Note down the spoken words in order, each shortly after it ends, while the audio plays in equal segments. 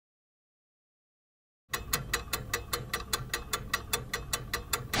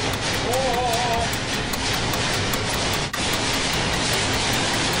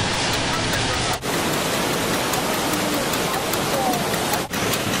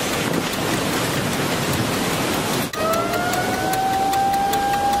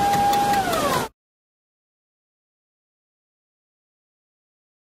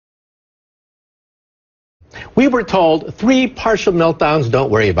We were told 3 partial meltdowns,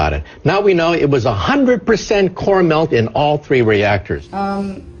 don't worry about it. Now we know it was 100% core melt in all 3 reactors.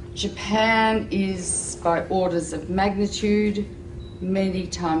 Japan is, by orders of magnitude, many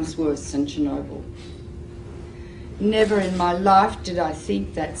times worse than Chernobyl. Never in my life did I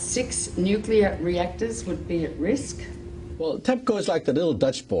think that 6 nuclear reactors would be at risk. Well, TEPCO is like the little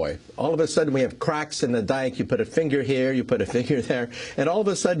Dutch boy. All of a sudden we have cracks in the dike. You put a finger here, you put a finger there, and all of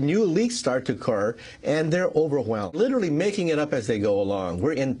a sudden new leaks start to occur, and they're overwhelmed. Literally making it up as they go along.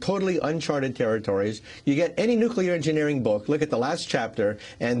 We're in totally uncharted territories. You get any nuclear engineering book, look at the last chapter,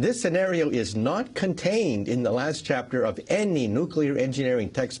 and this scenario is not contained in the last chapter of any nuclear engineering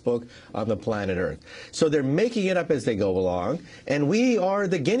textbook on the planet Earth. So they're making it up as they go along, and we are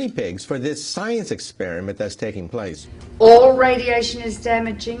the guinea pigs for this science experiment that's taking place. All radiation is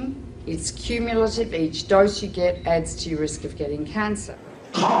damaging. It's cumulative. Each dose you get adds to your risk of getting cancer.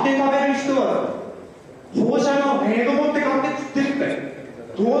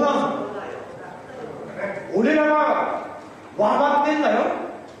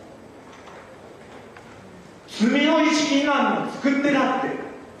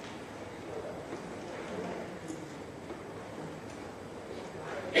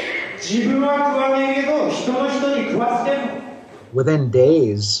 Within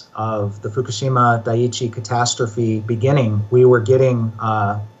days of the Fukushima Daiichi catastrophe beginning, we were getting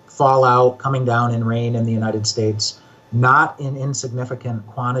fallout coming down in rain in the United States, not in insignificant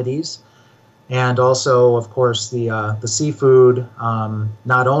quantities. And also, of course, the seafood,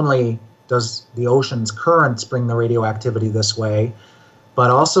 not only does the ocean's currents bring the radioactivity this way, but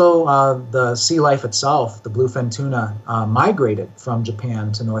also the sea life itself, the bluefin tuna, migrated from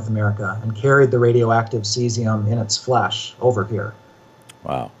Japan to North America and carried the radioactive cesium in its flesh over here.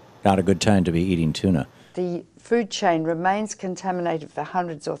 Wow, not a good time to be eating tuna. The food chain remains contaminated for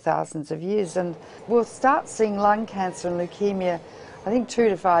hundreds or thousands of years, and we'll start seeing lung cancer and leukemia, I think 2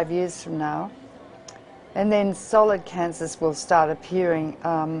 to 5 years from now. And then solid cancers will start appearing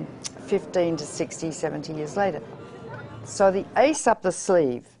 15 to 60, 70 years later. So the ace up the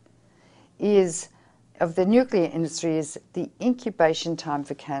sleeve of the nuclear industry is the incubation time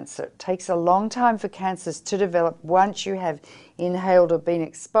for cancer. It takes a long time for cancers to develop once you have inhaled or been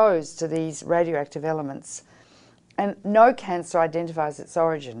exposed to these radioactive elements. And no cancer identifies its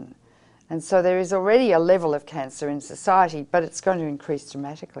origin. And so there is already a level of cancer in society, but it's going to increase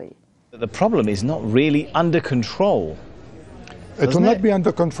dramatically. The problem is not really under control. It will not be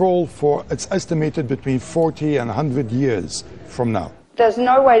under control for, it's estimated, between 40 and 100 years from now. There's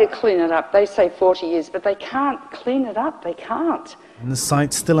no way to clean it up. They say 40 years, but they can't clean it up. They can't. And the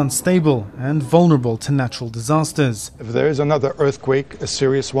site's still unstable and vulnerable to natural disasters. If there is another earthquake, a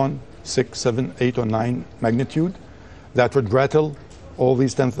serious one, 6, 7, 8 or 9 magnitude, that would rattle all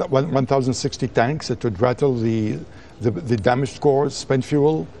these 1,060 tanks. It would rattle the damaged cores, spent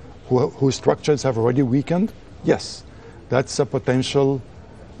fuel, whose structures have already weakened. Yes. That's a potential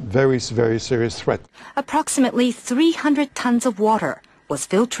very, very serious threat. Approximately 300 tons of water was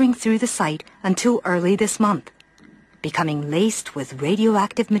filtering through the site until early this month, becoming laced with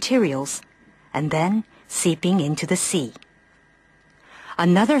radioactive materials and then seeping into the sea.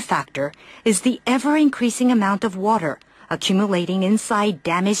 Another factor is the ever-increasing amount of water accumulating inside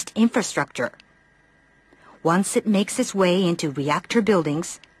damaged infrastructure. Once it makes its way into reactor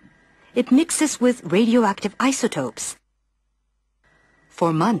buildings, it mixes with radioactive isotopes.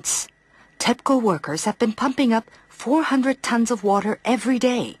 For months, TEPCO workers have been pumping up 400 tons of water every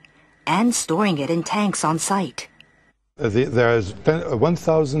day and storing it in tanks on site. There's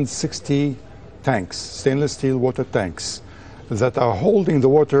 1,060 tanks, stainless steel water tanks, that are holding the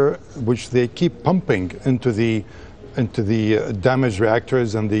water which they keep pumping into the damaged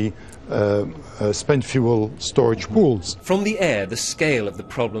reactors and the spent fuel storage pools. From the air, the scale of the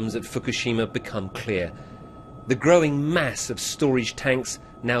problems at Fukushima become clear. The growing mass of storage tanks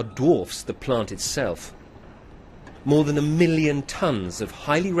now dwarfs the plant itself. More than 1 million tons of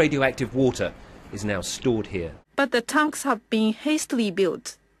highly radioactive water is now stored here. But the tanks have been hastily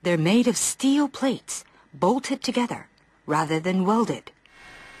built. They're made of steel plates, bolted together, rather than welded.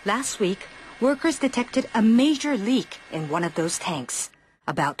 Last week, workers detected a major leak in one of those tanks.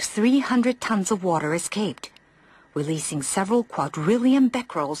 About 300 tons of water escaped, releasing several quadrillion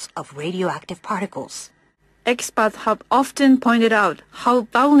becquerels of radioactive particles. Experts have often pointed out how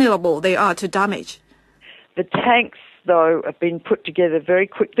vulnerable they are to damage. The tanks, though, have been put together very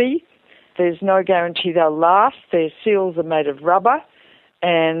quickly. There's no guarantee they'll last. Their seals are made of rubber,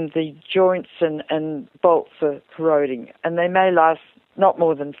 and the joints and bolts are corroding, and they may last not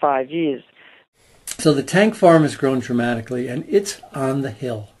more than 5 years. So the tank farm has grown dramatically, and it's on the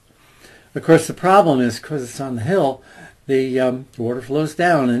hill. Of course, the problem is because it's on the hill, the water flows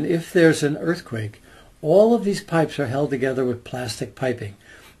down, and if there's an earthquake, all of these pipes are held together with plastic piping,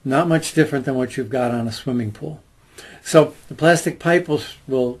 not much different than what you've got on a swimming pool. So the plastic pipe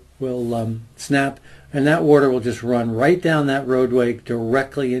will snap, and that water will just run right down that roadway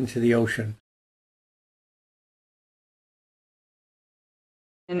directly into the ocean.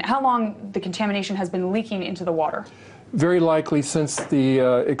 And how long the contamination has been leaking into the water? Very likely since the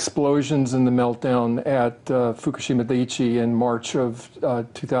explosions and the meltdown at Fukushima Daiichi in March of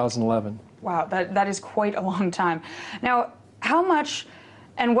 2011. Wow, that is quite a long time. Now, how much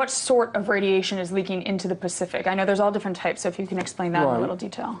and what sort of radiation is leaking into the Pacific? I know there's all different types, so if you can explain that in a little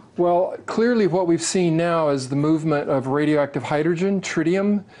detail. Well, clearly what we've seen now is the movement of radioactive hydrogen,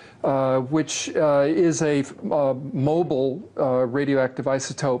 tritium, which is a mobile radioactive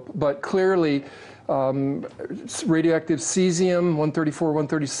isotope, but clearly radioactive cesium, 134,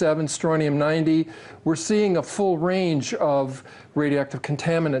 137, strontium-90. We're seeing a full range of radioactive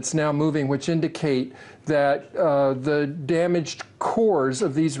contaminants now moving, which indicate that the damaged cores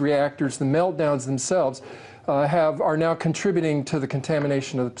of these reactors, the meltdowns themselves, are now contributing to the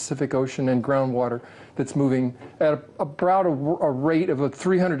contamination of the Pacific Ocean and groundwater that's moving at about a rate of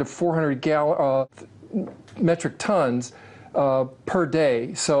 300 to 400 metric tons per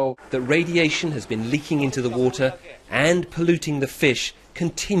day. So that radiation has been leaking into the water and polluting the fish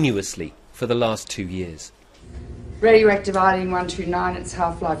continuously for the last 2 years. Radioactive iodine-129, its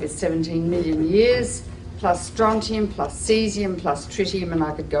half-life is 17 million years, plus strontium, plus cesium, plus tritium, and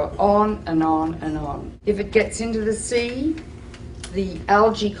I could go on and on and on. If it gets into the sea, the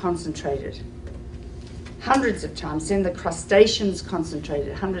algae concentrated hundreds of times, then the crustaceans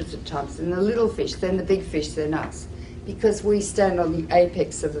concentrated hundreds of times, then the little fish, then the big fish, then us. Because we stand on the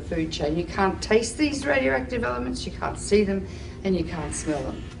apex of the food chain. You can't taste these radioactive elements, you can't see them, and you can't smell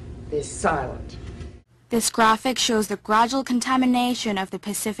them. They're silent. This graphic shows the gradual contamination of the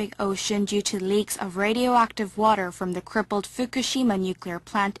Pacific Ocean due to leaks of radioactive water from the crippled Fukushima nuclear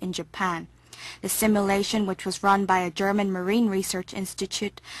plant in Japan. The simulation, which was run by a German marine research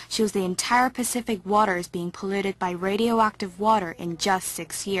institute, shows the entire Pacific waters being polluted by radioactive water in just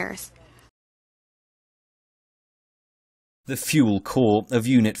 6 years. The fuel core of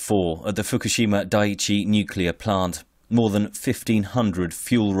Unit 4 at the Fukushima Daiichi nuclear plant. More than 1,500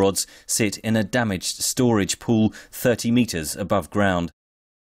 fuel rods sit in a damaged storage pool 30 meters above ground.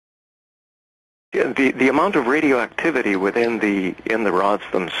 Yeah, the amount of radioactivity within the rods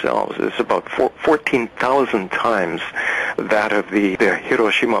themselves is about 14,000 times that of the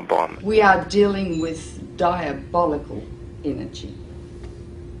Hiroshima bomb. We are dealing with diabolical energy.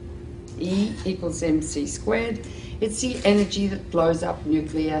 E equals mc squared. It's the energy that blows up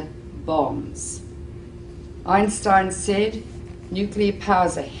nuclear bombs. Einstein said, nuclear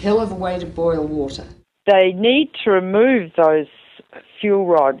power's a hell of a way to boil water. They need to remove those fuel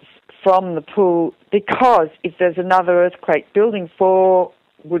rods from the pool because if there's another earthquake, Building 4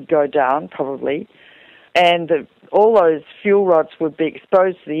 would go down probably, and all those fuel rods would be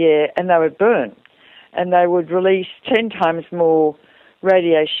exposed to the air and they would burn. And they would release 10 times more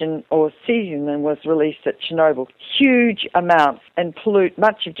radiation or cesium than was released at Chernobyl, huge amounts, and pollute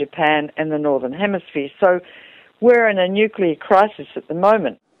much of Japan and the Northern Hemisphere. So we're in a nuclear crisis at the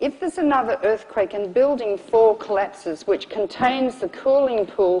moment. If there's another earthquake and Building 4 collapses, which contains the cooling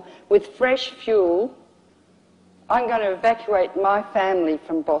pool with fresh fuel, I'm going to evacuate my family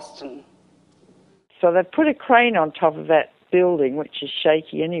from Boston. So they've put a crane on top of that building, which is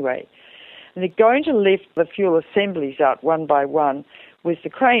shaky anyway, and they're going to lift the fuel assemblies out one by one with the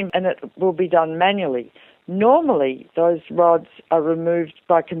crane, and it will be done manually. Normally, those rods are removed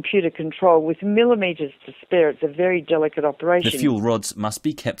by computer control with millimetres to spare. It's a very delicate operation. The fuel rods must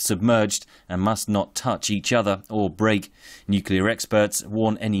be kept submerged and must not touch each other or break. Nuclear experts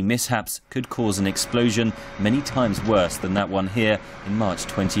warn any mishaps could cause an explosion many times worse than that one here in March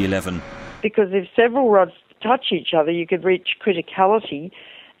 2011. Because if several rods touch each other, you could reach criticality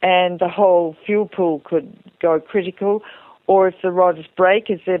and the whole fuel pool could go critical. Or if the rods break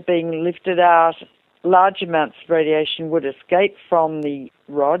as they're being lifted out, large amounts of radiation would escape from the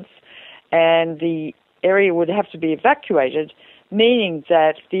rods and the area would have to be evacuated, meaning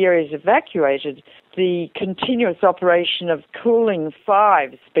that if the area is evacuated, the continuous operation of cooling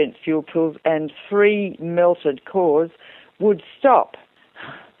 5 spent fuel pools and 3 melted cores would stop.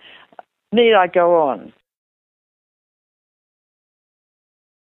 Need I go on?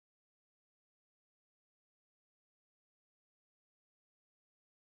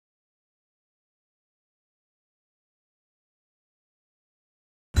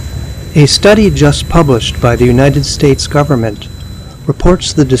 A study just published by the United States government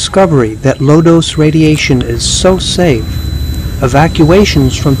reports the discovery that low-dose radiation is so safe,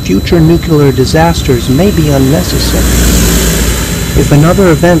 evacuations from future nuclear disasters may be unnecessary. If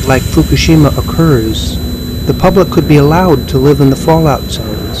another event like Fukushima occurs, the public could be allowed to live in the fallout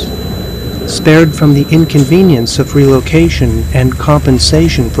zones, spared from the inconvenience of relocation and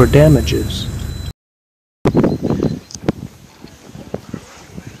compensation for damages.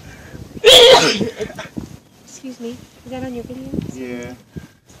 Excuse me, is that on your video? Yeah.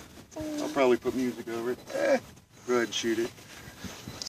 I'll probably put music over it. Go ahead and shoot it.